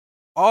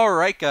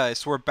Alright guys,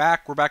 so we're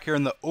back. We're back here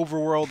in the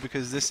overworld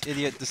because this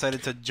idiot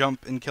decided to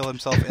jump and kill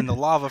himself in the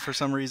lava for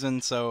some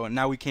reason. So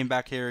now we came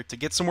back here to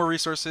get some more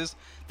resources.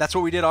 That's what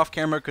we did off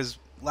camera because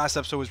last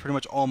episode was pretty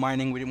much all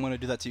mining. We didn't want to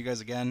do that to you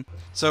guys again.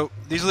 So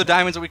these are the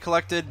diamonds that we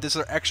collected. This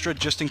is extra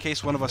just in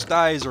case one of us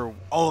dies or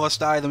all of us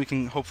die. Then we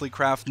can hopefully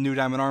craft new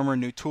diamond armor,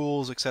 new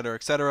tools, etc,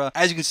 etc.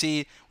 As you can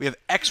see, we have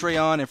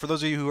Xray on, and for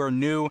those of you who are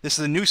new, this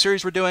is a new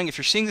series we're doing. If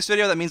you're seeing this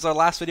video, that means our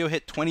last video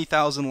hit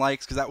 20,000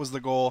 likes because that was the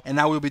goal. And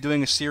now we'll be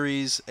doing a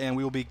series and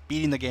we will be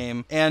beating the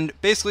game. And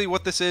basically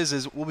what this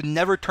is we'll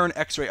never turn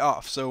Xray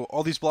off. So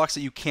all these blocks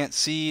that you can't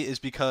see is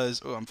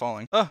because, oh, I'm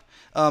falling.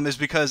 Is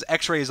because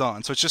Xray is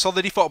on. So it's just all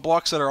the default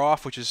blocks that are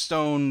off, which is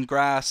stone,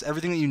 grass,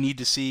 everything that you need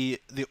to see.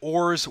 The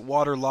ores,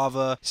 water,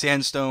 lava,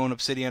 sandstone,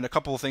 obsidian, a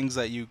couple of things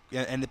that you,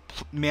 and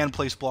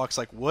man-placed blocks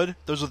like wood,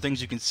 those are the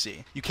things you can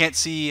see. You can't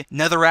see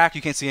netherrack,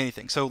 you can't see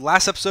anything. So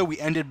last episode we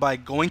ended by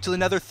going to the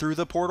nether through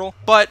the portal,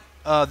 but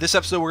this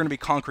episode we're going to be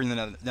conquering the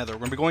nether. We're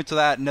going to be going to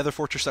that nether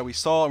fortress that we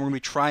saw, and we're going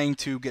to be trying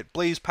to get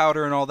blaze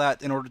powder and all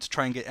that in order to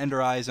try and get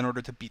ender eyes in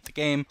order to beat the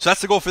game. So that's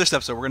the goal for this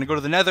episode. We're going to go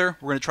to the nether,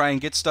 we're going to try and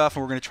get stuff,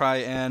 and we're going to try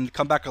and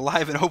come back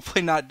alive and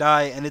hopefully not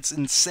die. And it's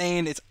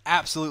insane. It's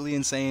absolutely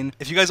insane.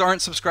 If you guys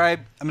aren't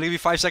subscribed, I'm going to give you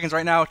 5 seconds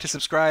right now to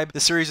subscribe. The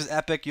series is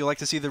epic. You'll like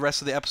to see the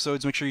rest of the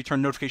episodes. Make sure you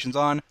turn notifications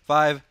on.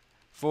 5,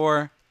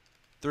 4,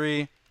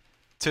 3,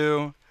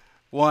 2,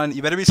 1.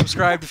 You better be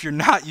subscribed. If you're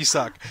not, you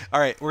suck.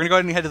 Alright, we're going to go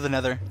ahead and head to the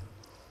nether.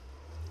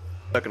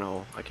 Stuck in a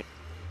hole. I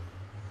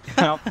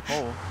can't.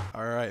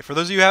 Alright, for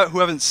those of you who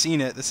haven't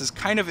seen it, this is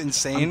kind of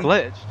insane. I'm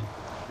glitched.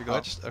 You're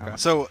glitched? Okay.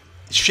 So,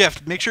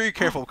 shift. Make sure you're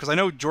careful, because I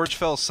know George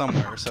fell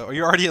somewhere. So, are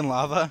you already in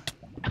lava?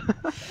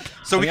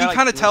 So we can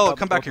kind of tell.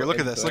 Come back here. Look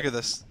at this. Look at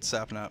this.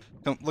 Sapnap.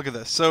 Look at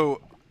this. So,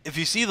 if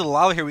you see the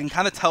lava here, we can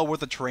kind of tell what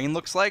the terrain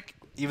looks like,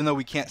 even though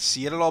we can't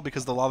see it at all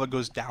because the lava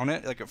goes down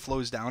it, like it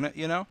flows down it,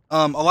 you know?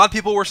 A lot of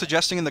people were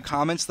suggesting in the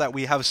comments that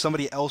we have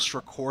somebody else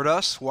record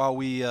us while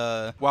we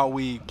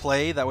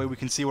play. That way we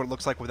can see what it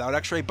looks like without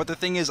Xray. But the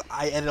thing is,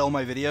 I edit all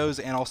my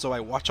videos and also I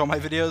watch all my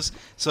videos,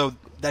 so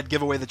that'd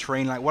give away the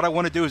terrain. Like, what I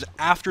want to do is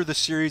after the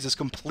series is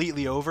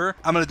completely over,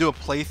 I'm going to do a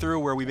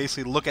playthrough where we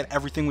basically look at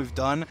everything we've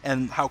done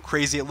and how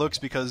crazy it looks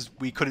because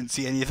we couldn't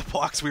see any of the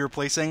blocks we were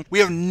placing. We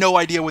have no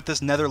idea what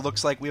this nether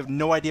looks like. We have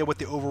no idea what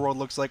the overworld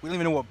looks like. We don't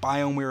even know what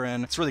biome we're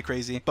in. It's really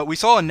crazy. But we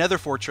saw a nether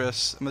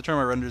fortress. I'm going to turn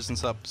my render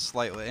distance up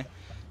slightly.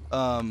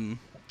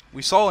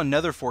 We saw a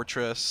nether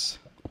fortress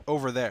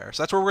over there.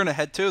 So that's where we're going to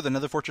head to, the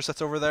nether fortress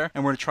that's over there.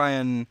 And we're going to try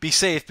and be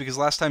safe because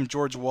last time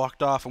George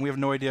walked off and we have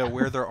no idea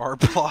where there are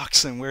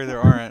blocks and where there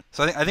aren't.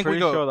 So I think we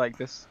go... sure like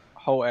this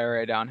whole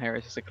area down here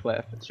is just a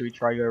cliff. Should we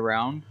try go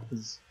around?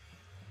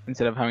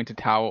 Instead of having to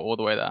tower all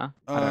the way there.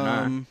 I don't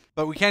know.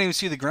 But we can't even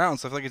see the ground,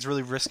 so I feel like it's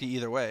really risky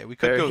either way. We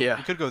could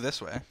we could go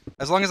this way.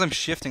 As long as I'm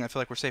shifting, I feel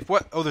like we're safe.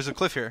 What? Oh, there's a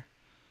cliff here.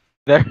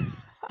 There.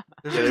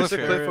 There's a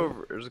cliff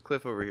over. There's a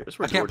cliff over here.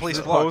 I can't place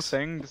The blocks. whole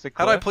thing, just a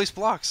How do I place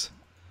blocks?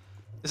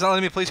 It's not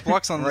letting me place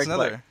blocks on this Right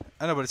nether. click.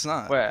 I know, but it's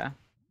not. Where?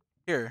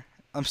 Here.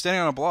 I'm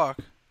standing on a block.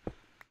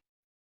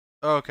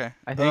 Oh, okay.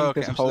 I think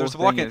this whole there's a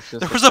block thing in, is just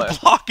there a was a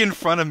cliff. block in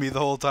front of me the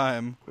whole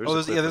time.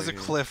 There's There's a right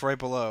cliff right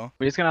below.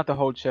 We're just gonna have to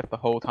hold shift the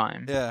whole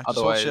time. Yeah, just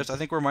hold shift. I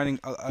think we're mining.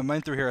 I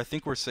mined through here. I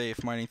think we're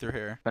safe mining through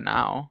here. For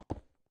now.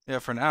 Yeah,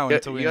 for now Yeah,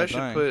 until we you end guys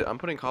up dying. should put. I'm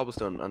putting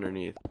cobblestone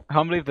underneath. I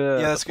can't believe the.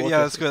 Yeah, that's good. Yeah,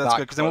 that's good. That's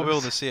good. Because then we'll be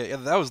able to see it. Yeah,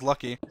 that was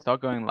lucky.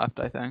 Start going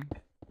left, I think.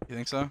 You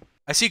think so?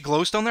 I see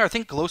glowstone there. I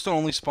think glowstone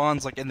only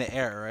spawns like in the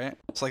air, right?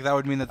 So like that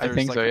would mean that there's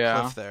like a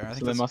cliff there. I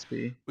think there must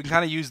be. We can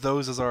kind of use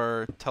those as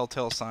our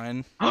telltale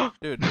sign.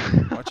 Dude,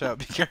 watch out.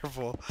 Be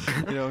careful.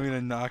 You know, I'm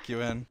gonna knock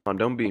you in. Oh,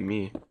 don't be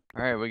me.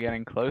 Alright, we're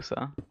getting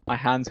closer. My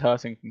hand's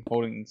hurting from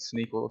holding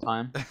sneak all the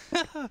time.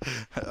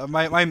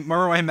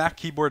 Remember my Mac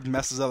keyboard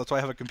messes up. That's why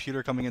I have a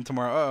computer coming in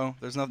tomorrow. Uh-oh,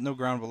 there's no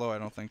ground below, I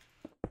don't think.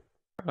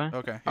 Really?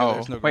 Okay. Yeah,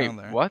 there's no ground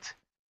there. What?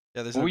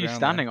 Yeah, there's what no were you ground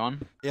standing there.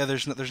 on? Yeah,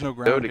 there's no Go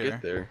ground to here.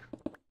 get there.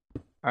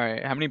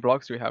 Alright, how many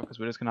blocks do we have? Because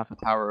we're just gonna have to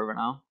tower over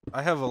now.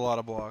 I have a lot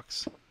of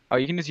blocks. Oh,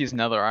 you can just use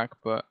netherrack,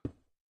 but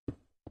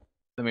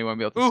then we won't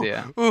be able to see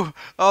it. Ooh!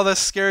 Oh, that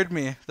scared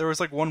me. There was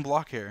like one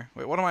block here.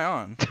 Wait, what am I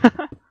on?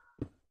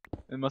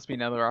 It must be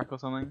netherrack or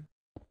something.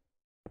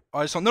 Oh,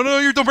 I just don't. No,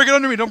 you don't break it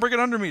under me. Don't break it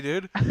under me,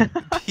 dude.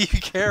 Be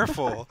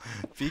careful.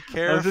 Be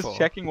careful. I was just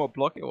checking what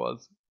block it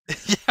was.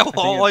 Yeah, well,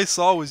 all I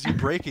saw was you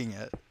breaking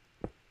it.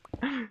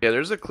 Yeah,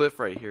 there's a cliff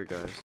right here,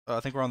 guys. Oh, I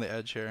think we're on the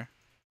edge here.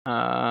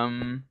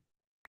 I'm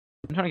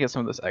trying to get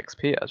some of this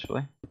XP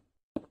actually.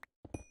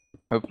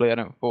 Hopefully I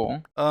don't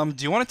fall.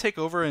 Do you want to take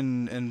over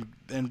and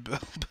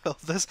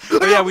build this?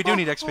 Oh yeah, we do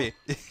need XP.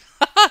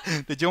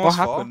 Did you almost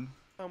what fall? happened?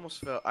 I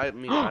almost fell. I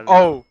mean, I don't Oh!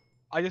 know.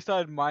 I just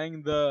started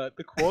mining the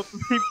quartz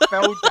and he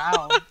fell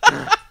down.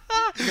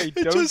 Okay,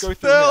 don't just go through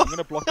fell. there. I'm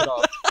gonna block it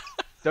up.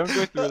 Don't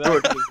go through there.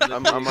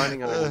 I'm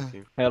mining underneath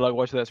you. Hey, look,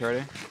 watch this.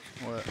 Ready?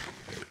 What?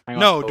 Hang on.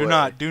 No, Oh, do wait.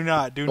 not, do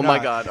not, do Oh not. my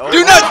god. Oh,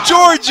 Do not,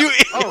 George, you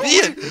Oh,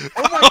 idiot!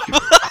 Oh my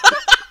god!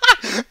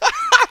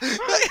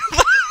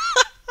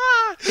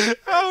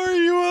 How are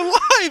you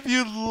alive,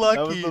 you lucky?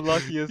 That was the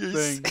luckiest You're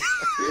thing.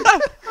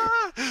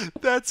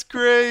 That's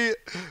great.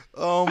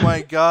 Oh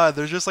my god,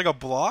 there's just like a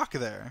block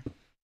there.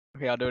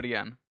 Okay, I'll do it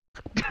again.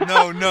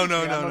 No. I'm not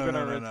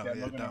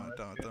Yeah,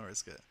 don't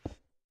risk it.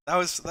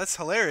 That's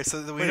hilarious.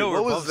 So that we Wait, know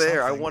what we're was above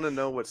there? I something. want to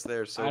know what's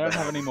there. So I don't bad.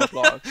 have any more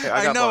blocks. Hey,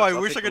 I got know. blocks. I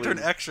I'll wish I take could the turn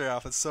lead. Xray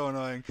off. It's so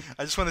annoying.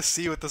 I just want to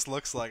see what this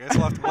looks like. I just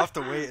we'll have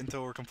to wait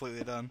until we're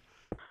completely done.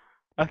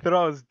 I thought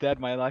I was dead.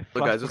 My life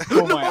Look, guys. flashed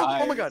There's... before my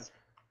eyes. Oh my god.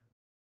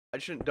 I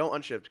shouldn't. Don't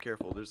unshift.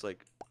 Careful. There's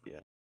like.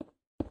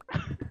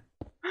 Yeah.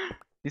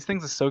 These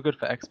things are so good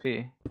for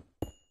XP.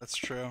 That's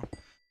true.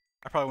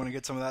 I probably want to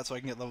get some of that so I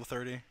can get level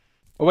 30.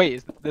 Oh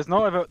wait, there's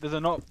not a there's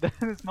not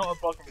a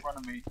block in front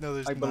of me. No,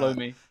 there's like not. below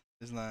me.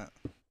 There's not.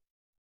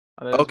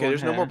 Oh, Okay. one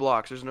There's no here. more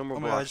blocks. There's no more Oh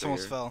my god, I blocks. just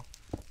almost here. fell.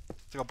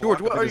 It's like a George,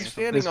 block what of are you it.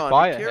 standing There's on?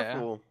 fire Be here.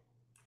 careful.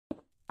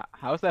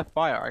 How's there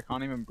fire? I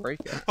can't even break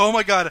it. Oh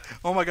my god!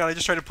 Oh my god! I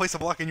just tried to place a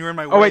block and you were in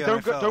my way. Oh wait, and I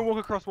don't fell. walk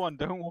across one.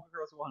 Don't walk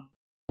across one.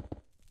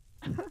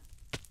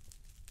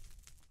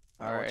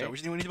 Alright. Alright.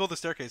 We need to build the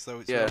staircase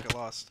though, so we Yeah. don't get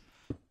lost.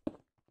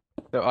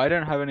 So I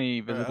don't have any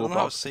I visible don't know how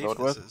blocks to safe build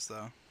this with. is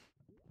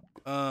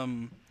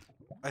though.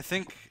 I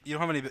think you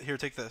don't have any. Here,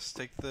 take this.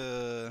 Take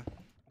the.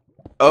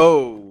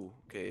 Oh.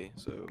 Okay.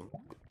 So.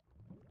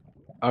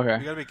 We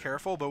Okay. gotta be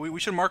careful, but we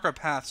should mark our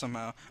path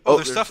somehow. Oh,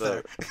 There's stuff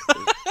there.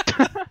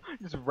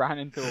 Just ran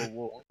into a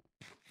wall.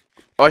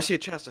 Oh, I see a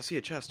chest. I see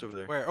a chest over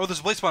there. Where? Oh, there's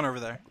a blaze spawn over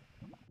there.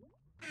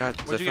 God,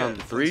 I What'd you found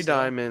get? 3 Flint steel?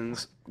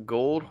 diamonds,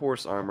 gold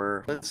horse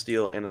armor, flint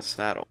steel, and a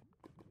saddle.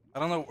 I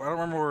don't know. I don't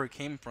remember where it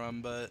came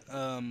from, but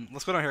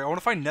let's go down here. I want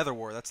to find nether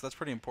ore. That's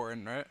pretty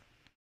important, right?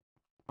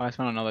 Oh, I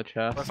found another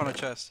chest. Oh, I found a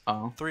chest.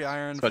 Oh. 3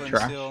 iron, So flint and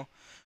trash. steel.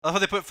 I love how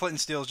they put flint and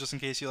steel just in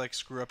case you like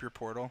screw up your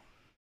portal.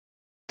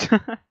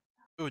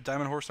 Ooh,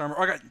 diamond horse armor.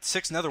 Oh, I got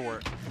 6 nether ore.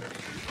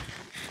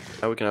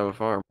 Now we can have a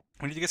farm.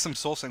 We need to get some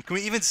soul sand. Can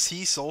we even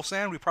see soul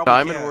sand? We probably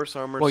Diamond can't. horse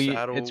armor, Well,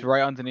 saddle. it's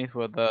right underneath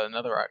where the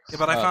netherrack. Yeah,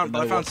 but I the found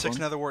netherworld 6 one.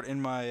 nether wart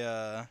in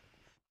my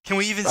Can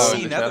we even Oh, in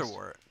see the nether chest?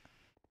 wart?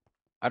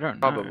 I don't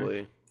know.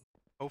 Probably. We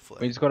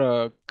Hopefully. just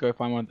gotta go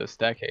find one of the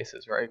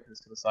staircases, right? Because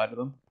it's to the side of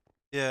them.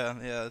 Yeah,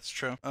 that's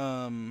true.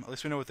 At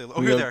least we know what they look. Oh,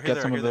 We here go they are.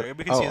 get some of the- Here.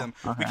 We can see Oh, them.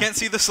 We okay. can't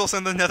see the soul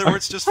sand. The nether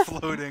wart's just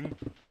floating.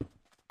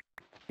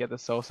 Get the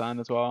soul sand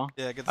as well.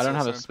 Yeah, get the I don't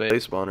soul have a sand. space.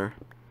 Place spawner.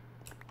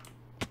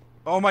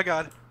 Oh my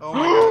god. Oh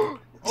my god.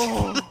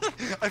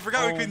 Oh, I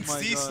forgot Oh we couldn't my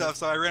see God. stuff,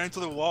 so I ran into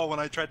the wall when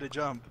I tried to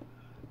jump.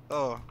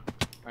 Oh. Alright,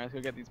 let's go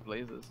get these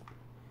blazes.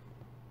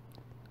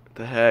 What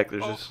the heck?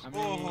 There's Oh, just.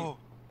 oh.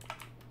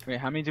 Wait,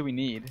 how many do we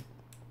need?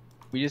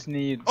 We just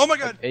need. Oh my like,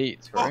 God.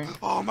 8, right?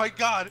 Oh my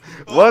god.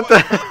 Oh What my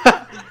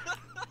the?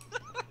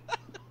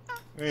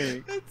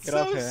 Wait, It's get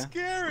up so here.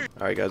 scary.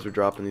 Alright, guys, we're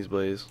dropping these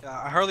blaze. Yeah,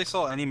 I hardly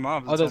saw any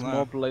mobs. Oh, there's until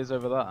more now. blaze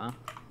over there.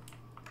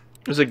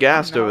 There's a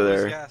ghast No, over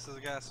there's there. gas, there's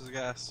gas, there's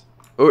gas.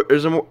 Oh,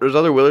 there's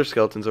other wither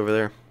skeletons over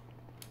there.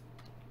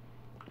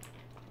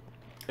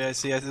 Yeah, I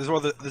see.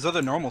 There's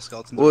other normal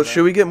skeletons. Well, over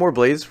should we get more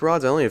blaze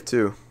rods? I only have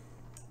 2.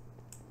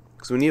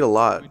 Because we need a How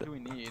lot. many do we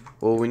need?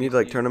 Well, we need to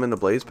like need turn them into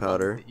blaze One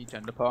powder. to each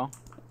ender pearl.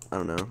 I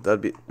don't know.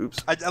 That'd be. Oops.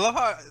 I love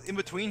how in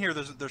between here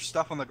there's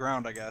stuff on the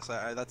ground. I guess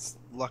that's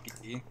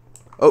lucky.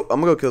 Oh, I'm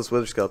gonna go kill this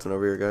wither skeleton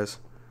over here, guys.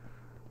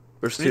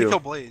 There's We need to 2. kill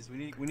Blaze. We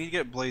need to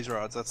get Blaze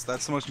rods. That's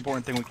the most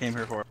important thing we came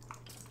here for.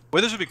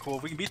 Withers would be cool.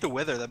 If we can beat the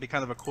Wither, that'd be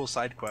kind of a cool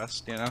side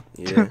quest, you know?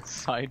 Yeah.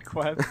 Side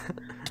quest.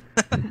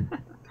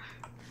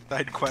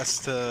 Side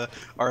quest to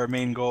our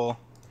main goal.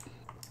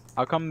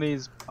 How come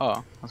these? Oh,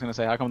 I was gonna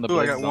say, how come the Ooh,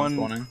 I blazes got aren't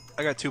one. spawning?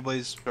 I got 2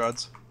 Blaze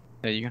rods.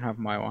 Yeah, you can have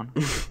my one.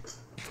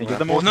 Yeah, Give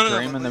them all to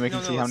Dream, and then we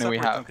can see how many we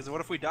have. Because what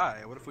if we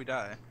die? What if we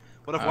die?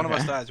 What if one of us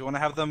Okay. dies? We want to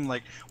have them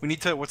like. We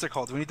need to. What's it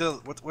called? We need to.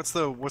 What's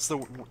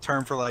the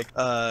term for like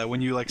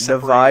when you like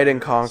separate Divide and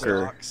your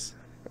conquer. stocks?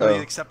 No, you Oh.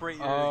 like separate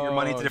your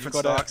money into Oh, different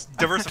you gotta- stocks.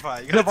 Diversify.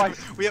 You gotta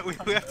Divide.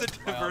 we have to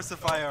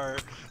diversify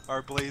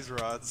our blaze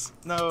rods.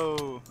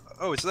 No.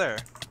 Oh, it's there.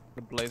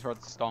 The blaze rod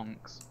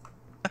stonks.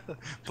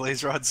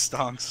 Blaze rod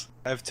stonks.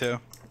 I have 2.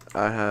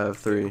 I have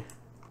 3.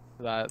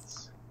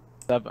 That's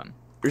 7.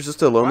 There's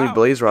just a lonely Wow,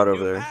 blaze rod you over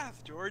do there.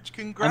 math, George.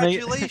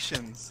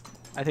 Congratulations.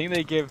 I think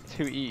they give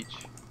 2 each.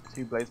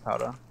 2 blaze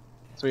powder.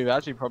 So we've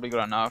actually probably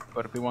got enough,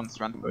 but if we want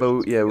strength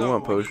potions. But yeah, we No,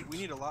 want potions. We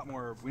need a lot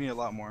more. We need a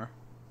lot more.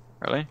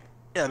 Really?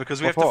 Yeah,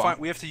 because we What have to for? find.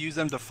 We have to use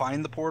them to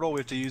find the portal. We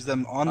have to use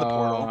them on the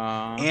portal,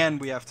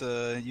 and we have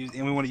to use.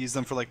 And we want to use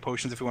them for like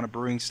potions if we want a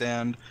brewing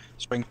stand,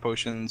 strength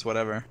potions,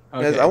 whatever.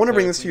 Guys, I want to so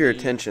bring this we to your need-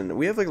 attention.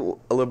 We have like a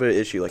little bit of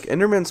issue. Like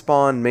Endermen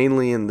spawn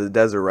mainly in the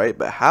desert, right?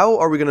 But how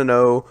are we gonna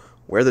know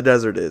where the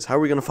desert is? How are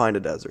we gonna find a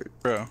desert?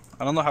 Bro,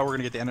 I don't know how we're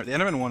gonna get the Enderman. The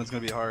Enderman one is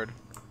gonna be hard.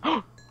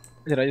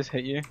 Did I just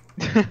hit you?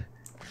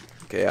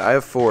 Okay, I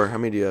have 4. How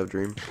many do you have,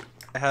 Dream?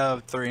 I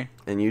have 3.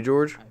 And you,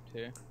 George? I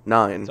have 2.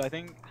 9. So I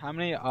think, how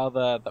many are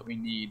there that we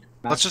need?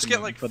 Let's just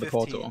get maximum like for 15. the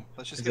portal.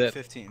 Let's just Is get it-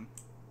 15.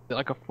 Is it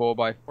like a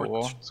 4x4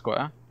 Or-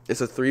 square? It's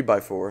a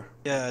 3x4.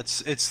 Yeah,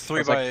 it's 3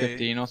 It's by like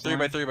 15 or 3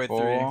 by something? 3 by 3.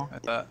 4? I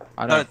thought.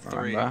 I No, don't it's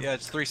 3. remember. Yeah,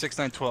 it's 3, 6,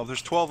 9, 12.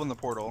 There's 12 in the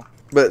portal.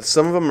 But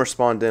some of them are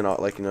spawned in,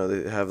 like you know,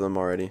 they have them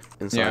already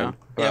inside. Yeah.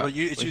 Yeah, but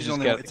we it's should usually just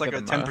only get- it's like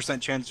get a them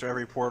 10% chance for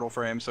every portal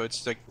frame, so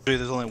it's like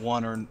there's only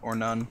one or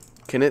none.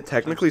 Can it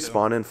technically Times 2.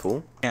 spawn in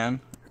full?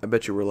 Can. I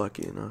bet you we're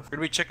lucky enough. We're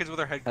gonna be chickens with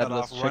our head cut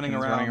off, Headless running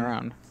chickens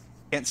around.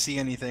 Can't see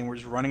anything. We're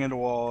just running into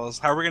walls.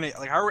 How are we gonna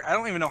I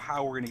don't even know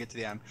how we're gonna get to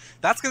the end.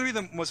 That's gonna be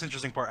the most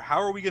interesting part.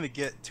 How are we gonna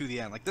get to the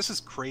end? Like, this is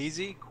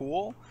crazy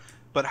cool,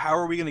 but how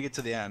are we gonna get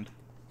to the end?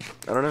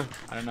 I don't know.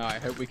 I don't know. I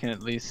hope we can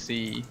at least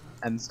see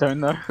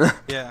Endstone though.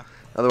 Yeah.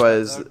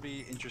 Otherwise, That would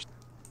be interesting.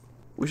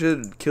 we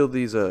should kill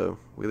these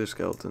wheeler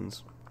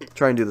skeletons.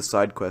 Try and do the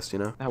side quest, you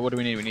know. What do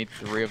we need? We need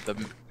 3 of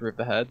them. 3 of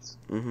the heads.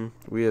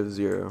 We have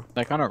 0.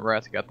 They're kind of rare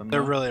to get them.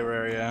 They're though. really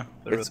rare, yeah.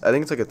 I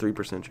think it's like a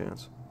 3%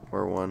 chance,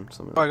 or 1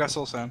 something. Oh, I got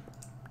soul sand.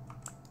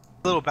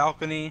 Little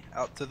balcony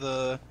out to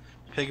the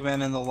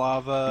pigmen and the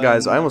lava.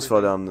 Guys, and I almost fell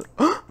everything.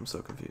 down. I'm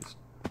so confused.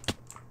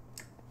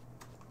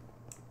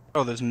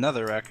 Oh, there's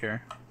netherrack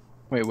here.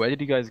 Wait, where did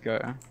you guys go?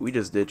 We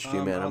just ditched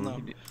you, I man. don't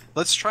know.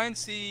 Let's try and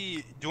see.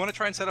 Do you want to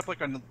try and set up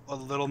like a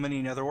little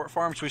mini netherwort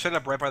farm? Should we set it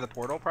up right by the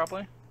portal,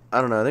 probably? I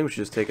don't know. I think we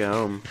should just take it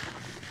home.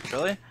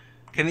 Really?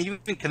 Can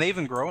they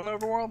even grow in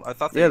Overworld? I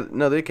thought they. Yeah,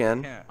 no, they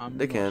can. I'm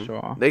They not can.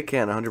 Sure. They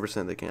can.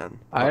 100% they can.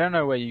 I don't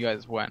know where you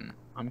guys went.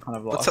 I'm kind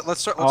of lost.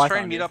 Let's I try and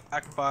found meet you. up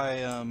back by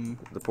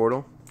The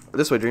portal.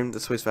 This way, Dream.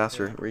 This way's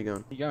faster. Yeah. Where are you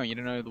going? Where you going? You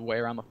don't know the way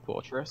around the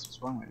fortress?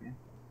 What's wrong with you?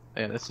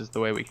 Yeah, this is the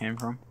way we came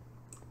from.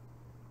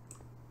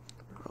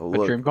 Oh But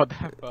look. Dream got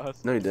there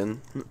first. No, he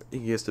didn't.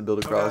 He has to build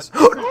Oh, across.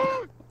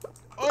 God.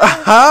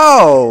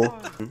 How?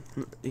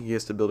 He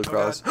has to build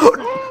across.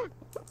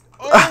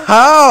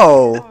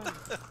 How?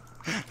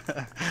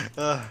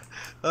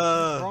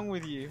 What's wrong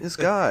with you? This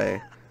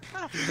guy.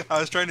 I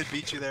was trying to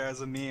beat you there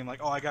as a meme, like,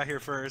 oh, I got here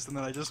first, and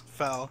then I just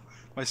fell.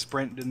 My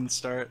sprint didn't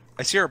start.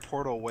 I see our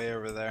portal way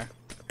over there.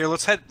 Here,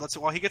 let's head.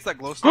 While he gets that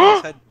glowstone,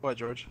 let's head. What,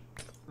 George?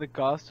 The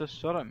ghast just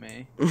shot at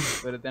me,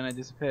 but then it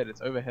disappeared.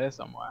 It's over here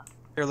somewhere.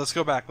 Here, let's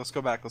go back. Let's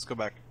go back. Let's go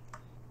back.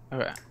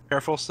 Okay.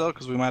 Careful still,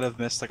 because we might have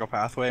missed like a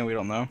pathway and we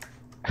don't know.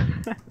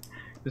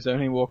 Just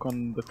only walk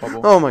on the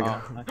cobble. Oh my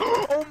god. Nice.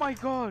 Oh my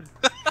god!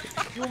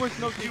 You almost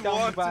knocked me You down the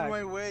walked in back.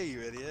 my way,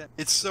 you idiot.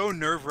 It's so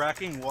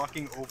nerve-wracking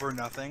walking over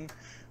nothing.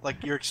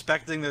 Like, you're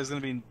expecting there's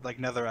gonna be, like,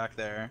 netherrack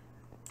there.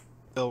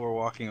 Still, we're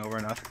walking over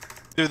nothing.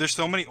 Dude, there's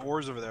so many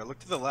ores over there. Look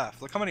to the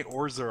left. Look how many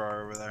ores there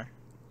are over there.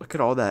 Look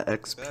at all that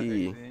XP.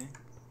 Crazy.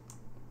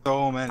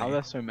 So many. How are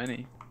there so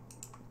many?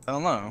 I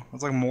don't know.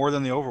 It's like more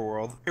than the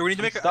overworld. Here, we need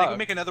to make. I think stuck. we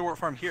make another netherwort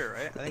farm here,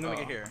 right? I think we make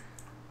it here.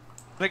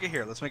 Let's make it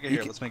here. Let's make it You here.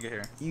 can- Let's make it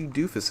here. You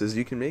doofuses,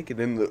 you can make it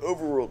in the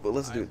overworld, but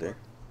let's do it there.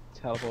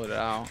 Teleport it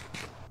out.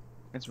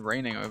 It's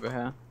raining over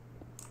here.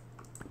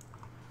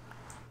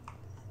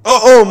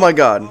 Oh my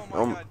god.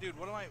 Oh my god, dude!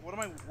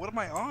 What am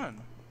I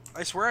on?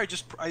 I swear I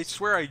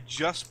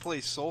just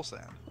placed soul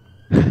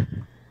sand.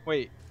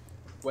 Wait,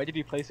 where did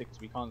you place it? Because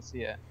we can't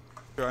see it.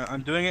 Sure,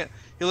 I'm doing it.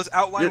 Here, let's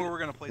outline where we're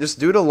gonna place Just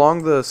it. do it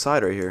along the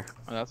side right here.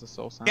 Oh, that's a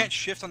soul sand. You can't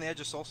shift on the edge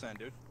of soul sand,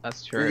 dude.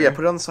 That's true. Yeah,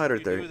 put it on the side If right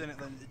you there. do, then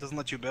it doesn't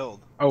let you build.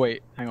 Oh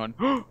wait, hang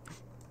on.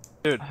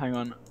 Dude, Hang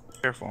on.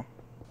 careful.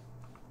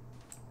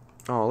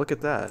 Oh, look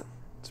at that.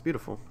 It's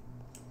beautiful.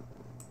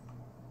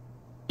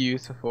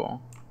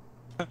 Beautiful.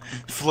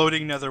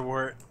 Floating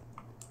netherwort.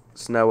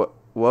 Snow.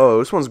 Whoa,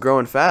 this one's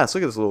growing fast.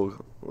 Look at this little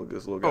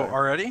Oh, guy.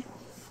 already?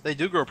 They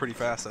do grow pretty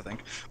fast, I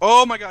think.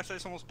 Oh my gosh, I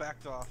just almost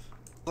backed off.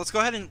 Let's go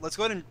ahead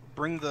and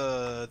bring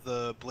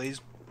the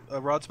blaze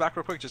rods back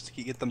real quick, just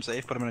to get them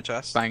safe. Put them in a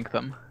chest. Bank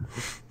them.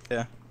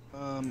 Yeah.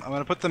 I'm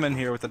gonna put them in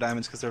here with the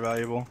diamonds because they're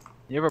valuable.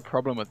 You have a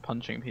problem with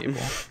punching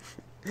people.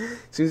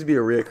 Seems to be a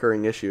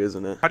reoccurring issue,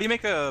 isn't it? How do you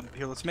make a?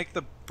 Here, let's make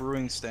the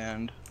brewing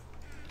stand.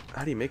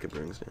 How do you make a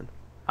brewing stand?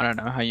 I don't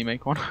know how you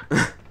make one.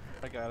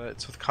 I got it.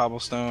 It's with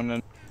cobblestone,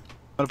 and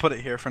I'm gonna put it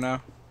here for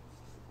now.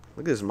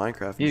 Look at this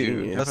Minecraft You,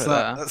 genius. Put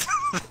That's it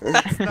not. there.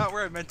 That's not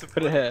where I meant to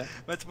Put it here.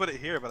 Meant to put it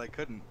here, but I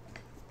couldn't.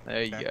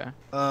 There you Okay.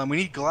 go. We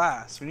need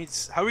glass. We need.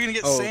 How are we gonna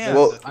get Oh, sand?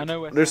 Well, I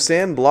know where. There's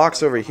sand sand blocks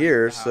is, over like, behind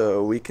here, the house.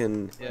 so we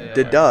can Yeah.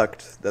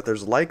 deduct that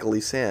there's likely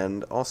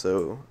sand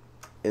also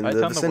in I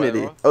the found the vicinity.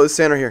 werewolf. Oh, there's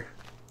sand right here.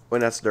 Wait,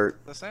 that's dirt.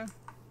 The sand.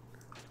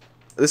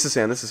 This is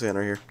sand. This is sand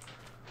right here.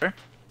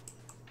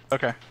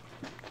 Okay.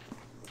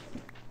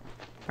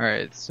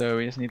 Alright, so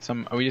we just need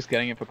some. Are we just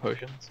getting it for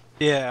potions?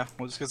 Yeah,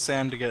 we'll just get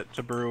sand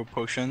to brew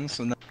potions,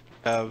 and then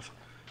have.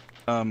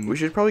 We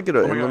should probably get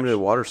an Oh my unlimited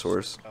gosh. water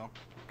source.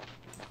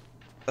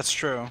 That's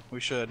true. We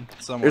should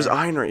somewhere. There's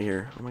iron right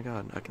here. Oh my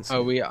god, I can see.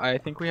 Oh, I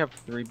think we have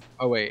 3.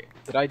 Oh wait,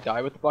 did I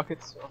die with the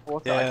buckets of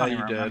water? I Yeah, can't you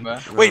even did.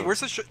 remember. No. Wait,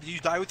 where's the? Did you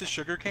die with the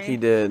sugar cane? He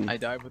did. I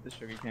died with the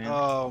sugarcane.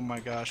 Oh my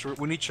gosh,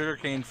 we need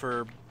sugarcane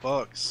for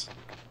books.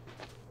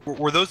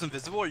 Were those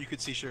invisible, or you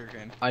could see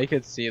sugarcane? I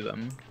could see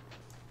them.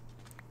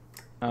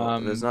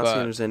 There's not but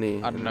seeing there's any.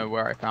 I don't know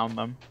where I found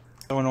them.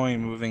 So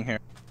annoying moving here,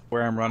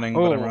 where I'm running. but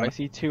Oh, I'm I running.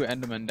 see 2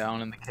 Endermen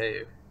down in the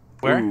cave.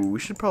 Where? Ooh, we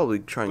should probably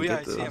try and Oh yeah, I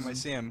get see those him. I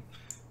see him.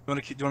 Do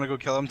you want to go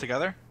kill him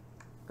together?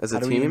 as How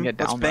a do we even team. get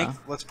Let's down bank.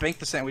 there? Let's bank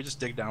the sand. We just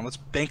dig down. Let's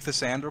bank the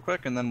sand real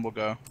quick, and then we'll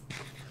go.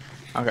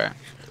 Okay.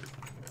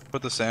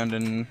 Put the sand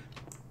in.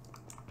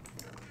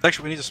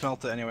 Actually, we need to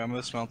smelt it anyway. I'm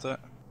gonna smelt it.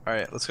 All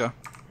right, let's go.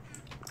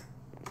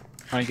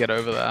 Trying to get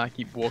over there. I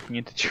keep walking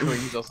into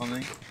trees or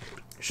something.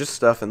 It's just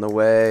stuff in the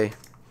way.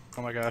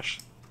 Oh my gosh.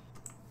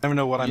 never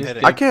know what I'm You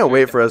hitting. I can't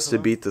wait for down us to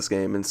below. beat this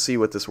game and see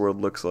what this world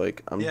looks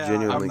like. I'm Yeah,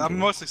 genuinely. I'm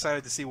most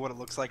excited to see what it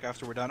looks like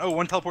after we're done. Oh,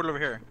 one teleported over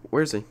here.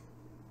 Where is he?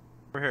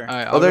 Over here.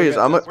 Alright, Oh, I'll there go he is.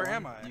 get I'm this Where one.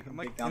 am I? You can I'm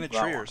take like down in a to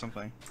that tree or one.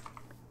 something.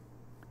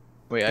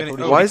 Wait, I Getting- told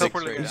you oh, to Why we is take it?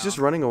 teleported Xray again. He's down. just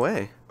running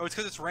away. Oh, it's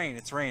because it's rain.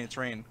 It's rain. It's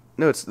rain.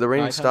 No, it's the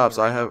rain I turned stops.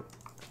 the I rain have.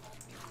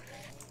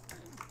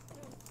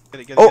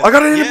 Get it, Oh, I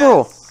got an ender pearl!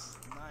 Yes!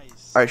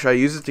 Nice. All right, should I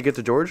use it to get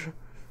to George?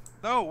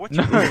 No, what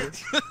No. you weird.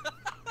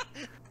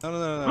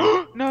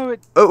 No. No, it.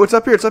 Oh, it's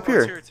up here. It's up Oh,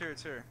 here. It's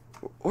here.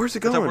 Where's it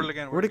It's going? upward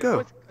again, Where'd it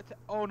where'd go? it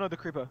Oh no, the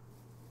creeper.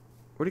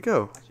 Where'd it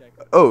go? I checked.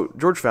 Oh,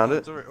 George found it.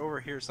 It's over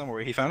here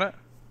somewhere. He found it?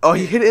 Oh,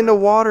 he hit it in the Oh,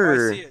 I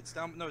water. see it. It's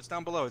down. No, it's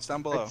down below. It's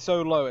down below. It's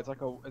so low. It's like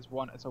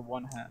it's a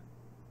one hit.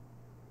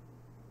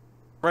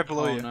 Right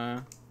below Oh you.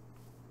 no.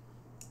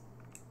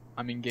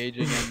 I'm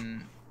engaging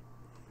in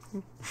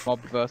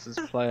mob versus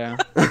player.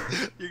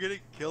 You're getting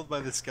killed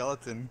by the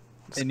skeleton.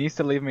 It needs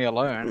to leave me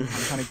alone. I'm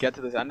trying to get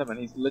to this Enderman.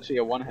 He's literally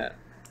a one hit.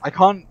 I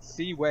can't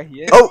see where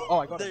he is. Oh!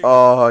 I got There it. you go.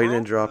 Oh, he Pearl?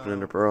 didn't drop an No.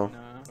 ender pearl. No.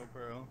 No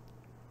pearl.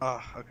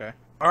 Oh, okay.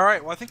 All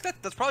right. Well, I think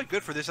that's probably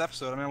good for this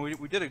episode. I mean,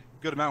 we did a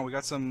good amount. We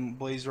got some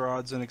blaze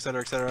rods and et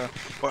cetera, et cetera.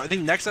 Well, I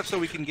think next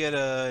episode we can get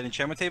an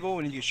enchantment table.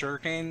 We need to get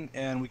sugarcane,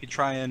 and we can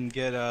try and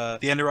get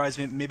the ender eyes.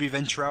 Maybe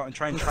venture out and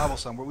try and travel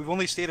somewhere. We've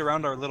only stayed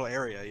around our little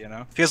area, you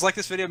know. If you guys like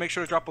this video, make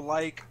sure to drop a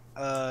like.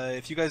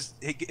 If you guys,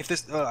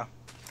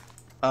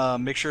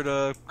 make sure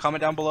to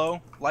comment down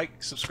below,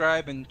 like,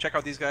 subscribe, and check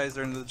out these guys.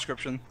 They're in the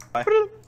description. Bye.